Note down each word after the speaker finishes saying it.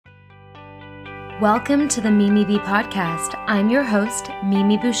Welcome to the Mimi Bee Podcast. I'm your host,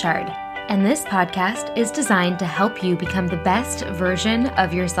 Mimi Bouchard, and this podcast is designed to help you become the best version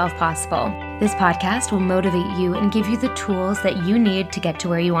of yourself possible. This podcast will motivate you and give you the tools that you need to get to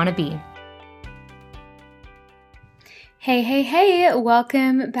where you want to be. Hey,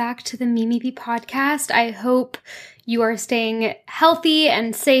 welcome back to the Mimi Bee Podcast. I hope you are staying healthy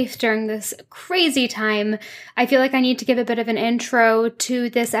and safe during this crazy time. I feel like I need to give a bit of an intro to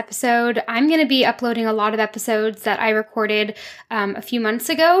this episode. I'm going to be uploading a lot of episodes that I recorded a few months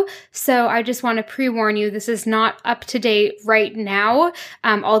ago, so I just want to pre-warn you, this is not up to date right now.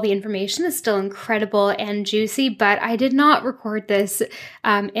 All the information is still incredible and juicy, but I did not record this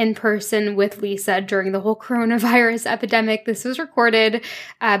in person with Lisa during the whole coronavirus epidemic. This was recorded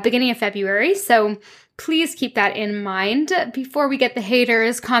beginning of February, so please keep that in mind before we get the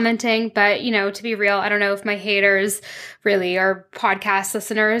haters commenting. But, to be real, I don't know if my haters really are podcast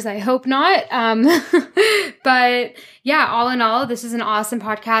listeners. I hope not. But yeah, all in all, this is an awesome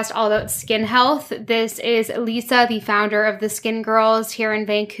podcast all about skin health. This is Lisa, the founder of the Skin Girls here in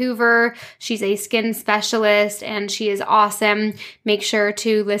Vancouver. She's a skin specialist and she is awesome. Make sure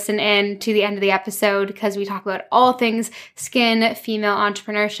to listen in to the end of the episode because we talk about all things skin, female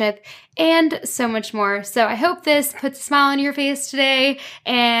entrepreneurship, and so much more. So I hope this puts a smile on your face today.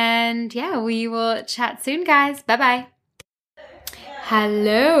 And yeah, we will chat soon, guys. Bye-bye.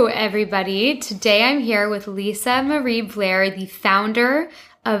 Hello, everybody. Today I'm here with Lisa Marie Blair, the founder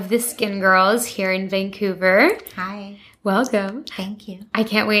of the Skin Girls here in Vancouver. Hi. Welcome. Thank you. I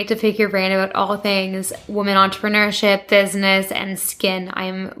can't wait to pick your brain about all things women entrepreneurship, business, and skin.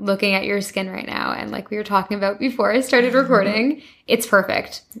 I'm looking at your skin right now, and like we were talking about before I started recording, it's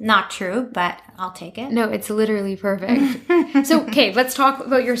perfect. Not true, but I'll take it. No, it's literally perfect. So, okay, let's talk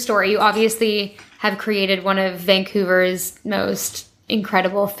about your story. You obviously have created one of Vancouver's most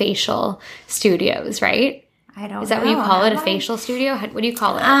incredible facial studios, right? I don't know. Is that what you call it? A facial studio? What do you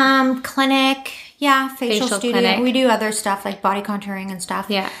call it? Clinic. Yeah, facial studio. Clinic. We do other stuff like body contouring and stuff.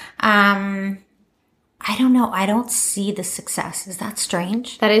 Yeah. I don't know. I don't see the success. Is that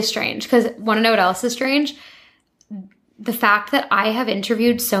strange? That is strange. Because want to know what else is strange? The fact that I have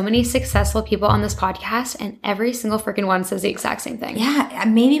interviewed so many successful people on this podcast and every single freaking one says the exact same thing. Yeah.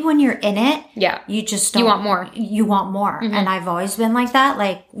 Maybe when you're in it, yeah, you just don't. You want more. You want more. Mm-hmm. And I've always been like that.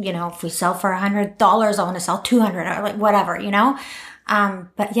 Like, if we sell for $100, I want to sell 200 or like whatever,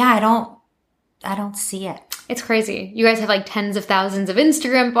 But yeah, I don't see it. It's crazy. You guys have like tens of thousands of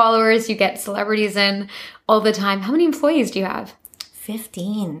Instagram followers. You get celebrities in all the time. How many employees do you have?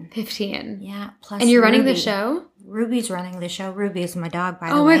 15. 15. Yeah. Plus and you're Ruby. running the show? Ruby's running the show. Ruby is my dog, by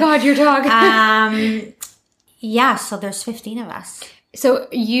the way. Oh my God, your dog. Yeah, so there's 15 of us. So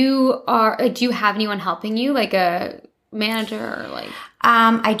you are, do you have anyone helping you, like a manager or like?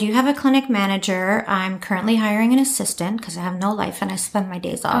 I do have a clinic manager. I'm currently hiring an assistant because I have no life and I spend my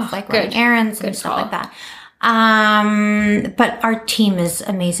days off running errands and stuff like that. But our team is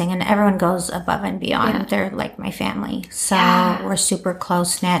amazing and everyone goes above and beyond. Yeah. They're like my family. So we're super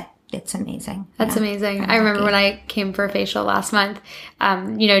close knit. It's amazing. That's amazing. I remember when I came for a facial last month,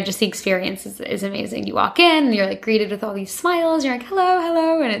 just the experience is amazing. You walk in and you're like greeted with all these smiles. You're like,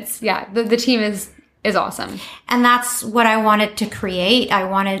 hello. And it's, the team is awesome. And that's what I wanted to create. I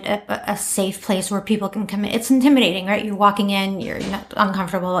wanted a safe place where people can come in. It's intimidating, right? You're walking in, you're not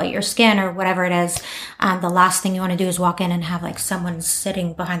uncomfortable at your skin or whatever it is. The last thing you want to do is walk in and have like someone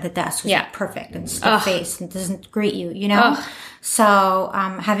sitting behind the desk who's like perfect and stiff face and doesn't greet you, So,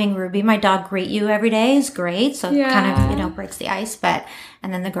 having Ruby, my dog, greet you every day is great. So it kind of, breaks the ice.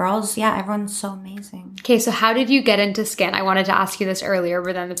 And then the girls, everyone's so amazing. Okay, so how did you get into skin? I wanted to ask you this earlier,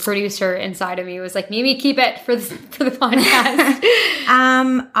 but then the producer inside of me was like, Mimi, keep it for the podcast.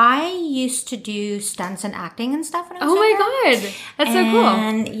 I used to do stunts and acting and stuff when I was younger. My God. That's so cool.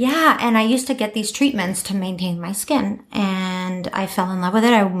 And I used to get these treatments to maintain my skin. And I fell in love with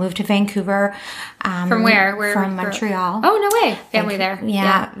it. I moved to Vancouver. From where? From Montreal. Oh, no way. Family there.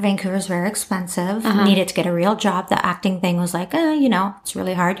 Yeah. Vancouver's very expensive. Needed to get a real job. The acting thing was like, it's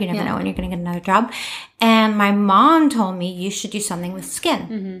really hard. You never know when you're going to get another job. And my mom told me you should do something with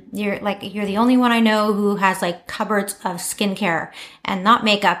skin. Mm-hmm. You're the only one I know who has like cupboards of skincare and not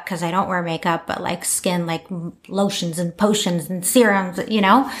makeup because I don't wear makeup, but like skin, like lotions and potions and serums,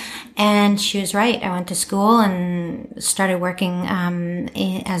 And she was right. I went to school and started working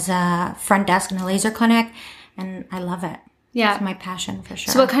as a front desk in a laser clinic, and I love it. Yeah. It's my passion for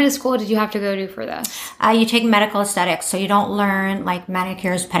sure. So what kind of school did you have to go to for this? You take medical aesthetics. So you don't learn like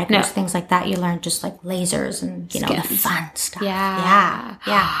manicures, pedicures, things like that. You learn just like lasers and, the fun stuff. Yeah.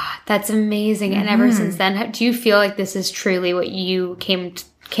 That's amazing. Mm-hmm. And ever since then, do you feel like this is truly what you came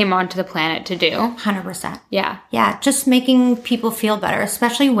came onto the planet to do. 100%. Yeah. Yeah, just making people feel better,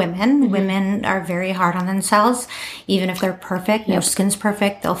 especially women. Women are very hard on themselves. Even if they're perfect, their skin's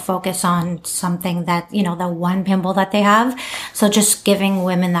perfect, they'll focus on something that, the one pimple that they have. So just giving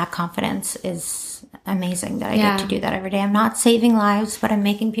women that confidence is amazing that I get to do that every day. I'm not saving lives, but I'm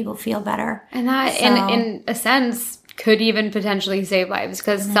making people feel better. And that, in a sense, could even potentially save lives,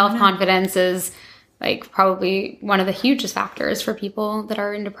 because self-confidence is like probably one of the hugest factors for people that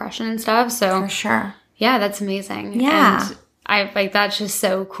are in depression and stuff. So for sure. Yeah, that's amazing. Yeah. And I like, that's just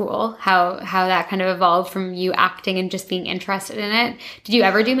so cool how that kind of evolved from you acting and just being interested in it. Did you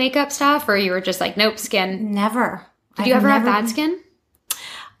ever do makeup stuff, or you were just like, nope, skin? Never. Did you ever have bad skin?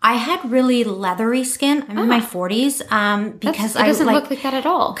 I had really leathery skin. I'm in my 40s because it doesn't look like that at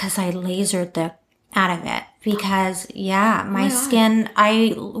all. Because I lasered the out of it. Because, my skin,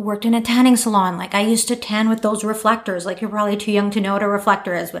 I worked in a tanning salon. Like, I used to tan with those reflectors. Like, you're probably too young to know what a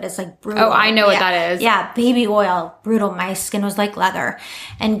reflector is, but it's like brutal. Oh, I know what that is. Yeah, baby oil, brutal. My skin was like leather.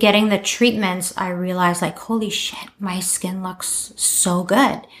 And getting the treatments, I realized, like, holy shit, my skin looks so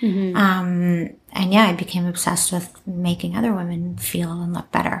good. And I became obsessed with making other women feel and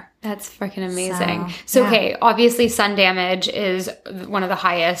look better. That's freaking amazing. So okay, obviously sun damage is one of the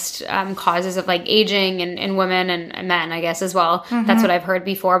highest causes of like aging in women and men, I guess, as well. That's what I've heard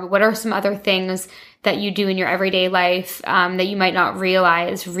before. But what are some other things that you do in your everyday life that you might not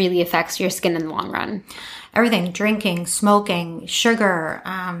realize really affects your skin in the long run? Everything: drinking, smoking, sugar,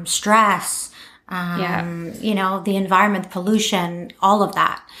 stress, the environment, pollution, all of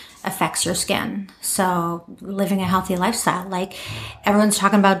that affects your skin. So living a healthy lifestyle, like everyone's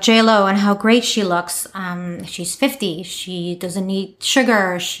talking about J-Lo and how great she looks. She's 50. She doesn't eat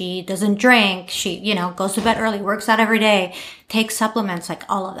sugar. She doesn't drink. She, goes to bed early, works out every day, takes supplements, like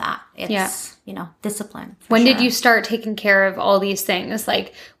all of that. It's, discipline. When did you start taking care of all these things?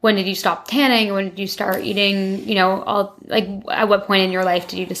 Like, when did you stop tanning? When did you start eating, at what point in your life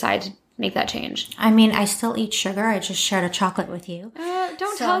did you decide to make that change? I mean, I still eat sugar. I just shared a chocolate with you.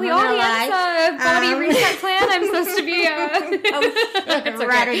 Don't tell the audience body reset plan. I'm supposed to be. It's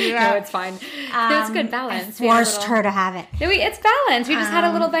okay. No, it's fine. It's good balance. I forced her to have it. No, it's balance. We just had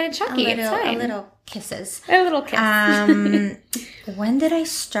a little bite of Chucky. It's fine. A little kisses. A little kiss. When did I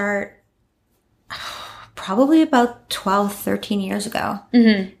start? Probably about 12, 13 years ago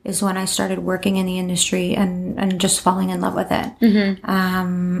is when I started working in the industry and just falling in love with it.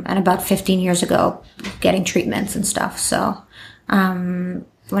 And about 15 years ago, getting treatments and stuff. So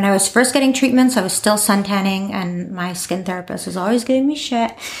when I was first getting treatments, I was still sun tanning, and my skin therapist was always giving me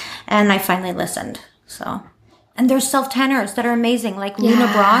shit. And I finally listened. So... And there's self-tanners that are amazing, like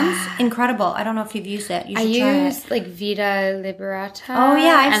Luna Bronze, incredible. I don't know if you've used it. You should try it. I use like Vita Liberata. Oh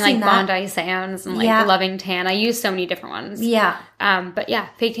yeah, I've seen that. And like Bondi Sands and like Loving Tan. I use so many different ones. Yeah. But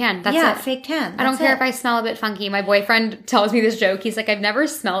fake tan. That's it. Fake tan. I don't care if I smell a bit funky. My boyfriend tells me this joke. He's like, I've never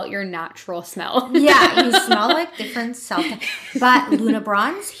smelled your natural smell. Yeah, you smell like different self-tan. But Luna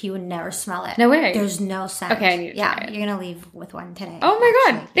Bronze, he would never smell it. No way. There's no scent. Okay, I need to try it. You're going to leave with one today. Oh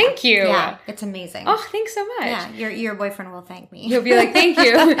my God. Thank you. Yeah, it's amazing. Oh, thanks so much. Yeah, your boyfriend will thank me. He'll be like, thank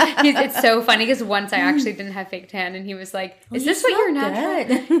you. It's so funny because once I actually didn't have fake tan, and he was like, is this what your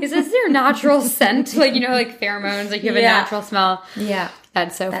natural, is this your natural scent? Like, like pheromones, like you have a natural smell. Yeah.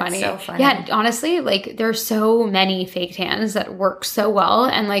 That's so funny. So funny. Yeah, honestly, like there's so many fake tans that work so well,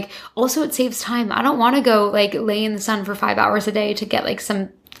 and like also it saves time. I don't want to go like lay in the sun for 5 hours a day to get like some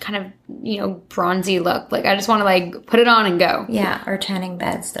kind of bronzy look. Like I just want to like put it on and go. Yeah, or tanning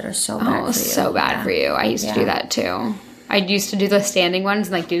beds that are so bad for you. So bad for you. I used to do that too. I used to do the standing ones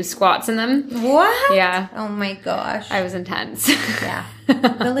and like do squats in them. What? Yeah. Oh my gosh. I was intense. Yeah.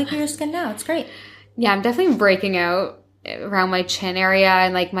 But look at your skin now. It's great. Yeah, I'm definitely breaking out around my chin area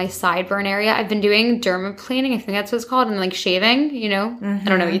and like my sideburn area. I've been doing dermaplaning, I think that's what it's called, and like shaving, I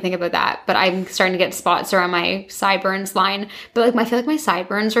don't know what you think about that, but I'm starting to get spots around my sideburns line. But like I feel like my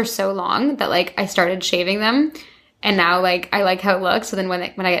sideburns are so long that like I started shaving them, and now like I like how it looks. So then when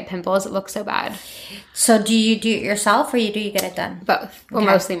I get pimples, it looks so bad. So do you do it yourself, or do you get it done? Both. Well,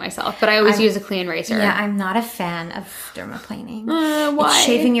 mostly myself, but I always use a clean razor. Yeah, I'm not a fan of dermaplaning. Why? It's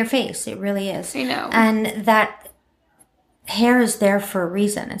shaving your face. It really is. I know. And that hair is there for a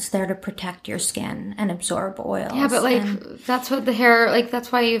reason. It's there to protect your skin and absorb oils. Yeah, but like that's what the hair, like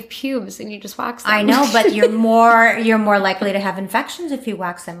that's why you have pubes and you just wax them. I know, but you're more likely to have infections if you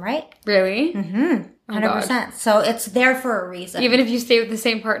wax them, right? Really? 100%. So it's there for a reason. Even if you stay with the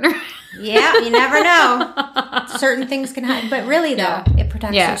same partner? Yeah, you never know. Certain things can happen. But really, though, it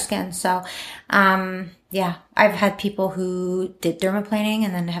protects your skin. So, I've had people who did dermaplaning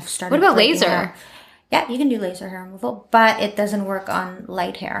and then have started. What about laser? Yeah, you can do laser hair removal, but it doesn't work on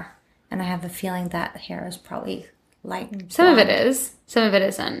light hair. And I have a feeling that hair is probably light and Some of it is. Some of it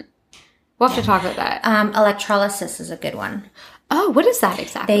isn't. We'll have to talk about that. Electrolysis is a good one. Oh, what is that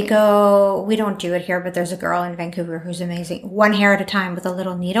exactly? We don't do it here, but there's a girl in Vancouver who's amazing. One hair at a time with a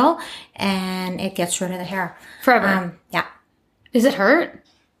little needle, and it gets rid of the hair. Forever? Yeah. Does it hurt?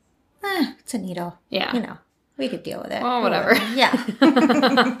 It's a needle. Yeah. You know, we could deal with it. Oh, whatever. Yeah.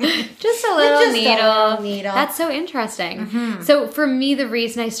 Just a little needle. That's so interesting. Mm-hmm. So for me, the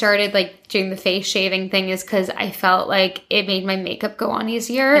reason I started like doing the face shaving thing is because I felt like it made my makeup go on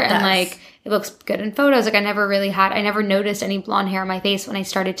easier. And like it looks good in photos. Like I never noticed any blonde hair on my face when I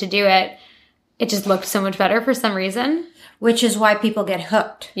started to do it. It just looked so much better for some reason. Which is why people get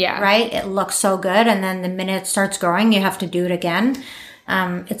hooked. Yeah. Right? It looks so good. And then the minute it starts growing, you have to do it again.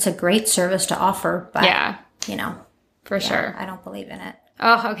 It's a great service to offer. But, you know. For sure. I don't believe in it.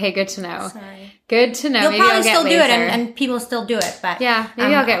 Oh, okay. Good to know. Sorry. Good to know. You'll probably still do it, and people still do it. But yeah,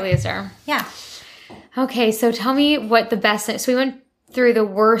 maybe I'll get laser. Yeah. Okay, so tell me what the best... So we went through the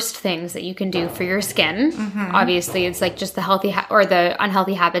worst things that you can do for your skin. Mm-hmm. Obviously, it's like just the healthy or the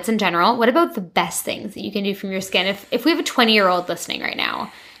unhealthy habits in general. What about the best things that you can do from your skin? If we have a 20-year-old listening right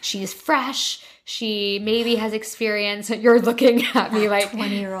now, she's fresh... She maybe has experience. You're looking at me like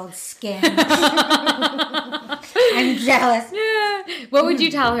 20-year-old skin. I'm jealous. Yeah. What would you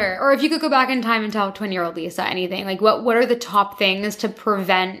tell her? Or if you could go back in time and tell 20-year-old Lisa anything, like what are the top things to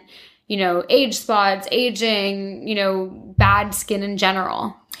prevent, age spots, aging, bad skin in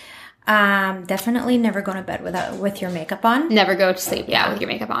general? Definitely never go to bed with your makeup on. Never go to sleep, with your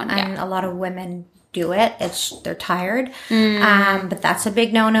makeup on. And a lot of women do it. They're tired. But that's a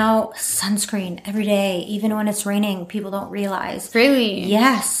big no-no. Sunscreen every day, even when it's raining. People don't realize. Really?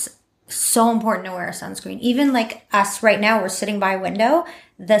 Yes. So important to wear sunscreen. Even like us right now, we're sitting by a window.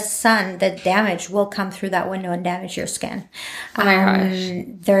 The sun, the damage will come through that window and damage your skin. Oh my gosh.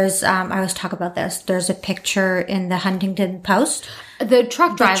 There's, I always talk about this. There's a picture in the Huntington Post. The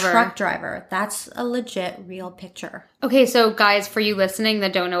truck driver. The truck driver. That's a legit real picture. Okay, so guys, for you listening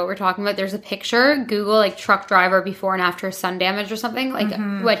that don't know what we're talking about, there's a picture. Google like truck driver before and after sun damage or something. Like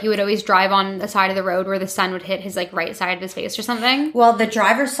what he would always drive on the side of the road where the sun would hit his like right side of his face or something. Well, the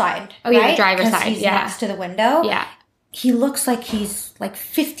driver's side. Oh yeah, the driver's side. He's next to the window. Yeah. He looks like he's like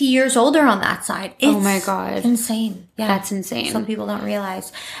 50 years older on that side. It's oh my God. Insane. Yeah. That's insane. Some people don't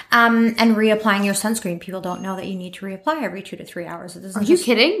realize. And reapplying your sunscreen. People don't know that you need to reapply every 2 to 3 hours. It doesn't Are you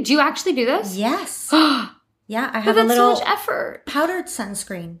kidding? Do you actually do this? Yes. Yeah. I have a little so much effort. Powdered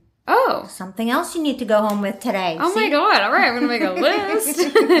sunscreen. Oh. Something else you need to go home with today. Oh my God. All right. I'm going to make a list.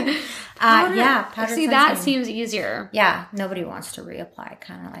 Powdered See, sunscreen. That seems easier. Yeah. Nobody wants to reapply.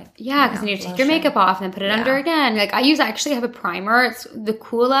 Kind of like. Yeah. Because you need to take your makeup off and then put it under again. Like I actually have a primer. It's the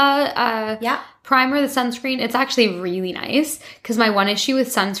Kula primer, the sunscreen. It's actually really nice. Because my one issue with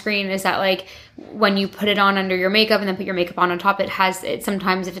sunscreen is that like when you put it on under your makeup and then put your makeup on top, it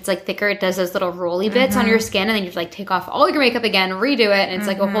sometimes if it's like thicker, it does those little rolly bits on your skin, and then you have to like take off all your makeup again, redo it, and it's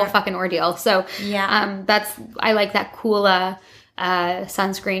like a whole fucking ordeal. So I like that Kula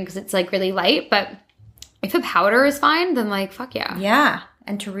sunscreen because it's like really light. But if a powder is fine, then like fuck yeah. Yeah,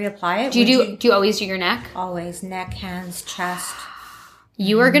 and to reapply it. Do you always do your neck? Always neck, hands, chest.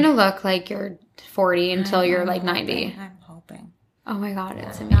 You are gonna look like you're 40 until you're like 90. I'm hoping. Oh my God,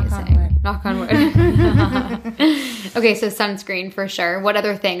 it's amazing. Knock on wood. Okay, so sunscreen for sure. What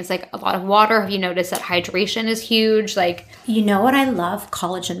other things? Like a lot of water. Have you noticed that hydration is huge? Like, you know what I love?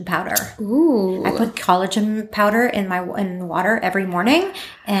 Collagen powder. Ooh. I put collagen powder in water every morning,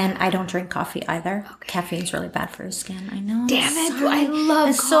 and I don't drink coffee either. Okay. Caffeine's really bad for your skin. I know. Damn it. I love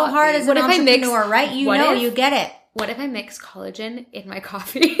It's so hard as an entrepreneur, right? You get it. What if I mix collagen in my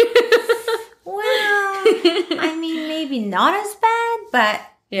coffee? Well, I mean, maybe not as bad, but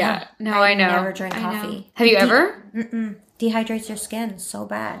yeah. No, I know. I never drink coffee. Have you ever? Dehydrates your skin so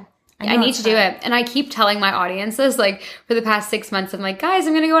bad. I need to do it. And I keep telling my audiences, like, for the past 6 months, I'm like, guys,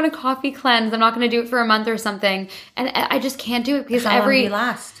 I'm going to go on a coffee cleanse. I'm not going to do it for a month or something. And I just can't do it because How long do you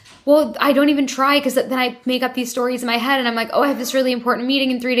last? Well, I don't even try because then I make up these stories in my head and I'm like, oh, I have this really important meeting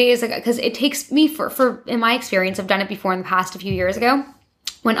in 3 days. Because it takes me in my experience, I've done it before in the past a few years ago.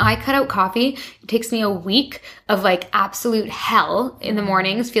 When I cut out coffee, it takes me a week of like absolute hell in the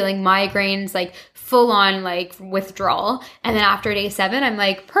mornings, feeling migraines, like full on like withdrawal. And then after day 7, I'm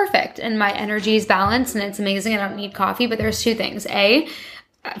like perfect. And my energy is balanced and it's amazing. I don't need coffee, but there's 2 things.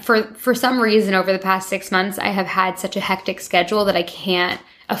 For some reason over the past 6 months, I have had such a hectic schedule that I can't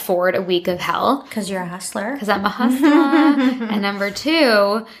afford a week of hell. Because you're a hustler. Because I'm a hustler. And number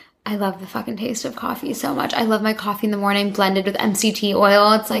 2, I love the fucking taste of coffee so much. I love my coffee in the morning blended with MCT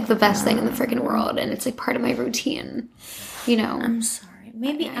oil. It's like the best thing in the freaking world, and it's like part of my routine. You know. I'm sorry.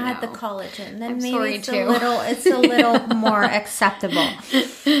 Maybe add the collagen. Then maybe it's too. It's a little more acceptable.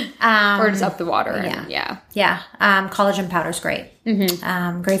 Or just up the water. Yeah. Collagen powder's great.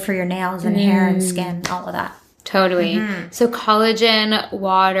 Mm-hmm. Great for your nails and hair and skin, all of that. Totally. Mm-hmm. So collagen,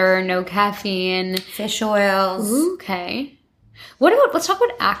 water, no caffeine. Fish oils. Okay. Let's talk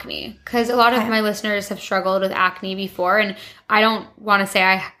about acne, because a lot of my listeners have struggled with acne before, and I don't want to say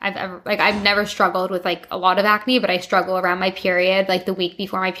I've never struggled with like a lot of acne, but I struggle around my period, like the week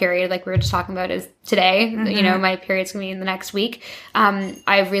before my period, like we were just talking about is today, you know, my period's going to be in the next week.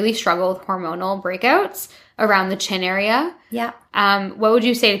 I've really struggled with hormonal breakouts around the chin area. Yeah. What would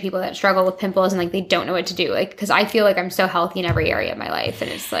you say to people that struggle with pimples and like they don't know what to do? Like, because I feel like I'm so healthy in every area of my life, and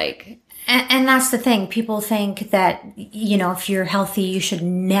it's like... And that's the thing. People think that, you know, if you're healthy, you should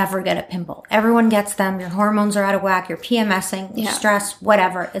never get a pimple. Everyone gets them. Your hormones are out of whack. You're PMSing, stress,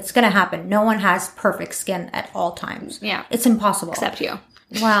 whatever. It's going to happen. No one has perfect skin at all times. Yeah. It's impossible. Except you.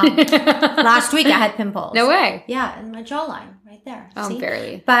 Well, last week I had pimples. No way. Yeah, in my jawline right there. Oh, see?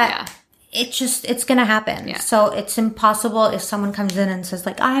 barely. But it's going to happen. Yeah. So it's impossible if someone comes in and says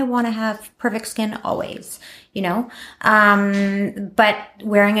like, I want to have perfect skin always, you know? But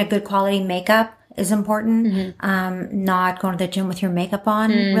wearing a good quality makeup is important. Not going to the gym with your makeup on,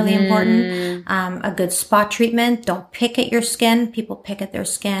 really important. A good spot treatment. Don't pick at your skin. People pick at their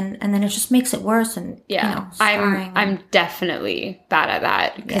skin and then it just makes it worse. And, you know, scarring. I'm definitely bad at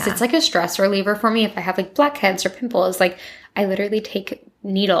that because it's like a stress reliever for me. If I have like blackheads or pimples, like I literally take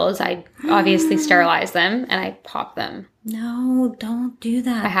needles. I obviously sterilize them and I pop them. No, don't do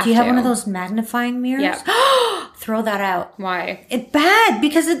that. I have to. Do you have one of those magnifying mirrors? Yeah. Throw that out. Why? It's bad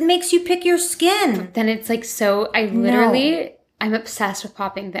because it makes you pick your skin. Then it's like I'm obsessed with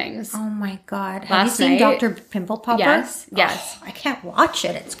popping things. Oh my God. Have you seen Dr. Pimple Popper? Yes. Oh, I can't watch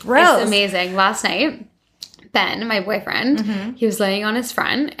it. It's gross. It's amazing. Last night, Ben, my boyfriend, he was laying on his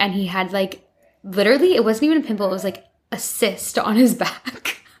front and he had like, literally, it wasn't even a pimple. It was like a cyst on his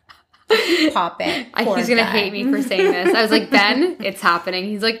back. Pop it. He's going to hate me for saying this. I was like, Ben, it's happening.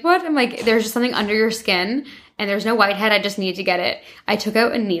 He's like, what? I'm like, there's just something under your skin and there's no whitehead. I just need to get it. I took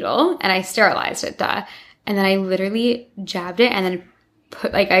out a needle and I sterilized it. And then I literally jabbed it and then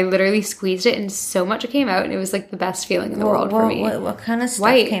I literally squeezed it and so much came out. And it was like the best feeling in the world for me. What kind of stuff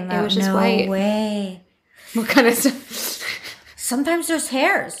white. Came out? It was just white. No way. What kind of stuff? Sometimes there's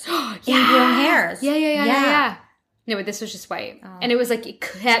hairs. Ingrown hairs. Yeah. No, but this was just white. Oh. And it was like, it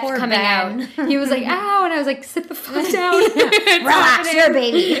kept coming out. He was like, ow. And I was like, sit the fuck down. Relax, you're a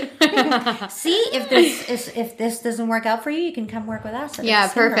baby. See, if this doesn't work out for you, you can come work with us. Yeah,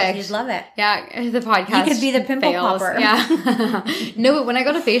 perfect. You'd love it. Yeah, the podcast. You could be the pimple popper. Yeah. No, but when I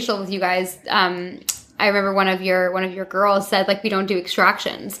got a facial with you guys, I remember one of your girls said, like, we don't do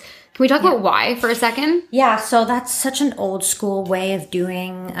extractions. Can we talk about why for a second? Yeah, so that's such an old school way of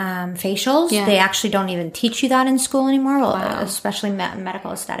doing facials. Yeah. They actually don't even teach you that in school anymore, especially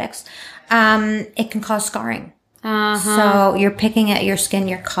medical aesthetics. It can cause scarring. So you're picking at your skin,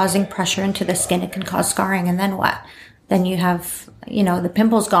 you're causing pressure into the skin. It can cause scarring. And then what? Then you have, the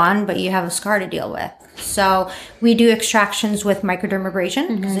pimple's gone, but you have a scar to deal with. So we do extractions with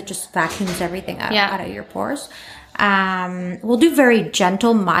microdermabrasion because it just vacuums everything out of your pores. We'll do very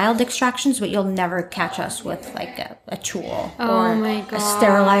gentle, mild extractions, but you'll never catch us with like a tool or a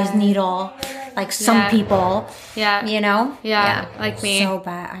sterilized needle, like some people. Yeah. Yeah. Like me. So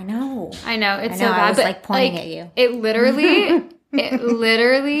bad. I know. It's so bad. I was like pointing at you. It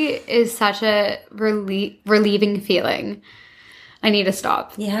literally is such a relieving feeling. I need to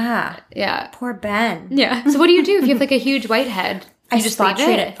stop. Yeah. Yeah. Poor Ben. Yeah. So what do you do if you have like a huge whitehead? I just spot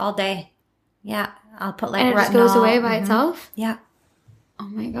treat it all day. Yeah. I'll put like and it retinol. Just goes away by itself? Yeah. Oh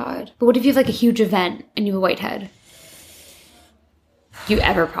my God. But what if you have like a huge event and you have a whitehead? Do you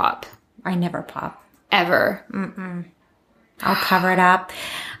ever pop? I never pop. Ever? Mm-mm. I'll cover it up.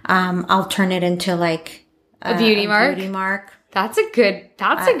 I'll turn it into like a beauty mark. Beauty mark. That's a good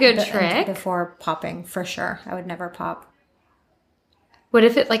trick. Before popping, for sure. I would never pop. What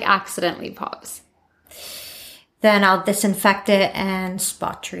if it like accidentally pops? Then I'll disinfect it and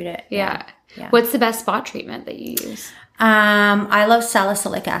spot treat it. Yeah. What's the best spot treatment that you use? I love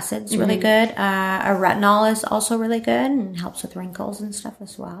salicylic acid. It's really good. A retinol is also really good and helps with wrinkles and stuff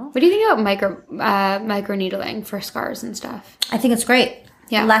as well. What do you think about microneedling for scars and stuff? I think it's great.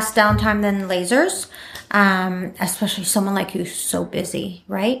 Yeah. Less downtime than lasers, especially someone like you who's so busy,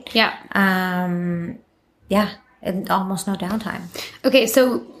 right? Yeah. Yeah. And almost no downtime. Okay,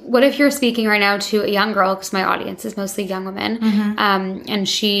 so what if you're speaking right now to a young girl, because my audience is mostly young women, and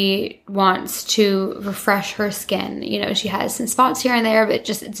she wants to refresh her skin. You know, she has some spots here and there, but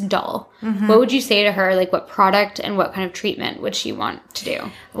just it's dull. What would you say to her? Like, what product and what kind of treatment would she want to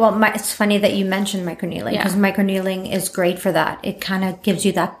do? Well, it's funny that you mentioned microneedling, because microneedling is great for that. It kind of gives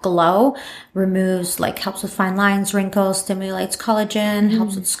you that glow, removes, like, helps with fine lines, wrinkles, stimulates collagen,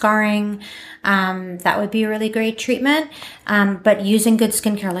 helps with scarring. That would be a really great treatment. But using good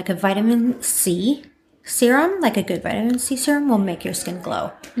skincare, like a vitamin C serum, like a good vitamin C serum, will make your skin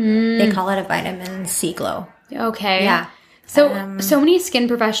glow. They call it a vitamin C glow. Okay. Yeah. So, so many skin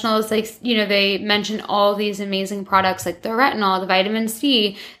professionals, like, you know, they mention all these amazing products like the retinol, the vitamin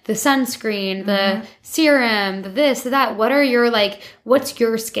C, the sunscreen, the serum, the this, the that. What are your, like, what's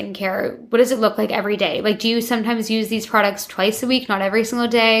your skincare? What does it look like every day? Like, do you sometimes use these products twice a week, not every single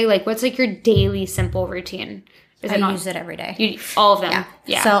day? Like, what's like your daily simple routine? I use it every day. All of them.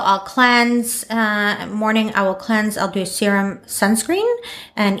 Yeah. So I'll cleanse. Morning I will cleanse. I'll do a serum, sunscreen,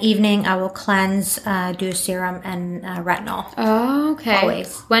 and evening I will cleanse. Do a serum and retinol. Oh, okay.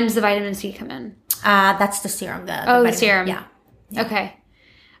 Always. When does the vitamin C come in? That's the serum. The serum. Yeah. Okay.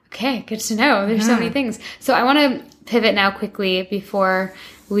 Good to know. There's so many things. So I want to pivot now quickly before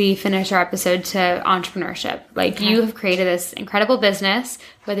we finish our episode to entrepreneurship. Like, you have created this incredible business,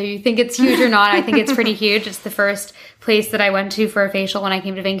 whether you think it's huge or not. I think it's pretty huge. It's the first place that I went to for a facial when I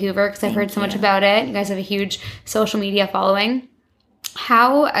came to Vancouver, because I've heard so much about it. You guys have a huge social media following.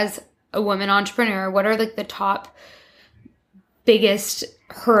 How, as a woman entrepreneur, what are like the top biggest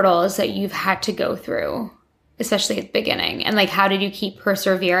hurdles that you've had to go through, especially at the beginning? And like, how did you keep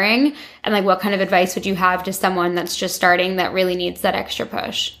persevering? And like, what kind of advice would you have to someone that's just starting that really needs that extra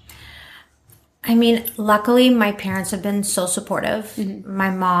push? I mean, luckily my parents have been so supportive.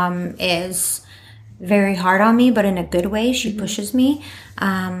 My mom is very hard on me, but in a good way. She pushes me,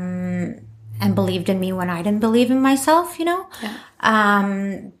 and believed in me when I didn't believe in myself, you know?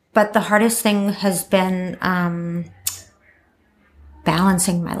 But the hardest thing has been,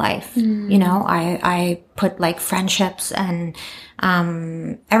 balancing my life. You know, I put like friendships and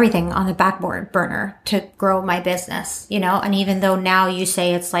everything on the burner to grow my business, you know. And even though now you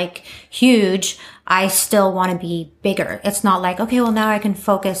say it's like huge, I still want to be bigger. It's not like, okay, well now I can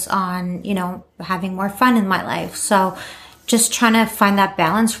focus on, you know, having more fun in my life. So just trying to find that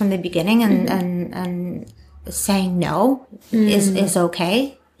balance from the beginning, and saying no is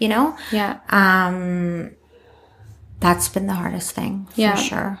okay, you know. That's been the hardest thing, for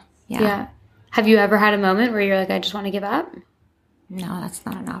sure. Yeah. Have you ever had a moment where you're like, I just want to give up? No, that's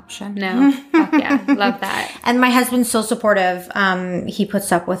not an option. No. Fuck yeah. Love that. And my husband's so supportive. He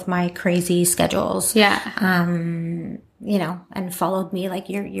puts up with my crazy schedules. You know, and followed me, like,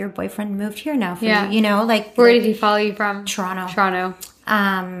 your boyfriend moved here now for you, you know, like. Where did he follow you from? Toronto.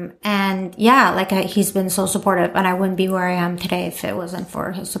 And yeah, like he's been so supportive, and I wouldn't be where I am today if it wasn't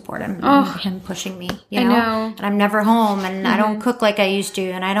for his support and him pushing me, you know? And I'm never home, and I don't cook like I used to,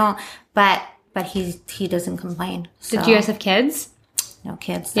 and I don't, but he doesn't complain. So. Did you guys have kids? No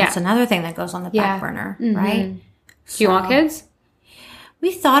kids. That's another thing that goes on the back burner, right? Do you want kids?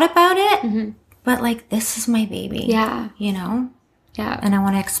 We thought about it, but like, this is my baby. Yeah. You know? Yeah. And I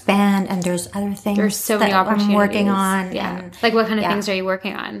want to expand, and there's other things there's so many opportunities I'm working on. Yeah. And, like, what kind of things are you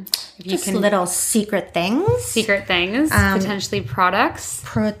working on? If just little secret things. Potentially products.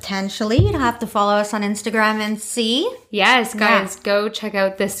 Potentially. You'd have to follow us on Instagram and see. Yes, guys, go check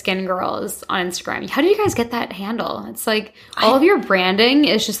out the Skin Girls on Instagram. How do you guys get that handle? It's like all of your branding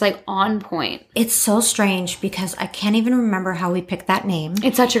is just like on point. It's so strange because I can't even remember how we picked that name.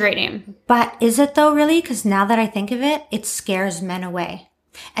 It's such a great name. But is it though, really? Because now that I think of it, it scares men away.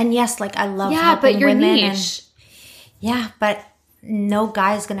 And yes, like I love helping but you're women. Niche. But no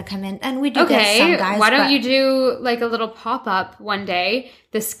guy's gonna come in, and we do get some guys. Why don't you do like a little pop-up one day,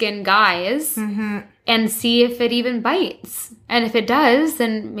 the Skin Guys, and see if it even bites. And if it does,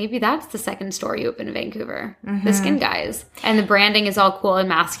 then maybe that's the second store you open in Vancouver, the Skin Guys. And the branding is all cool and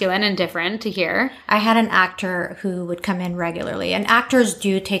masculine and different to hear. I had an actor who would come in regularly, and actors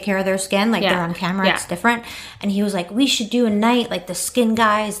do take care of their skin, like they're on camera, it's different. And he was like, we should do a night like the Skin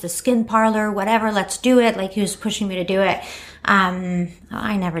Guys, the Skin Parlor, whatever, let's do it. Like he was pushing me to do it.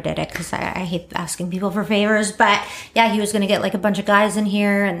 I never did it because I hate asking people for favors, but yeah, he was going to get like a bunch of guys in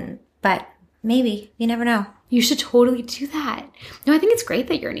here, but maybe, you never know. You should totally do that. No, I think it's great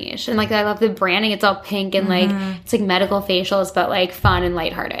that you're niche. And like, I love the branding. It's all pink and like, it's like medical facials, but like fun and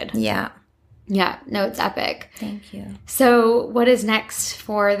lighthearted. Yeah. Yeah. No, it's epic. Thank you. So what is next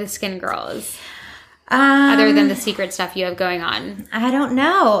for the Skin Girls? Other than the secret stuff you have going on? I don't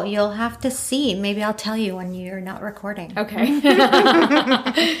know. You'll have to see. Maybe I'll tell you when you're not recording. Okay.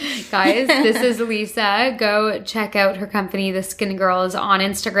 guys. This is Lisa. Go check out her company, The Skin Girls, on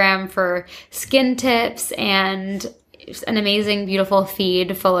Instagram for skin tips and an amazing, beautiful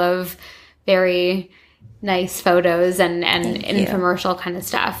feed full of very nice photos and infomercial kind of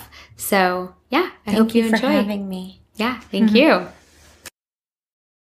stuff. So, yeah, I hope you enjoy. Thank you for having me. Yeah, thank you.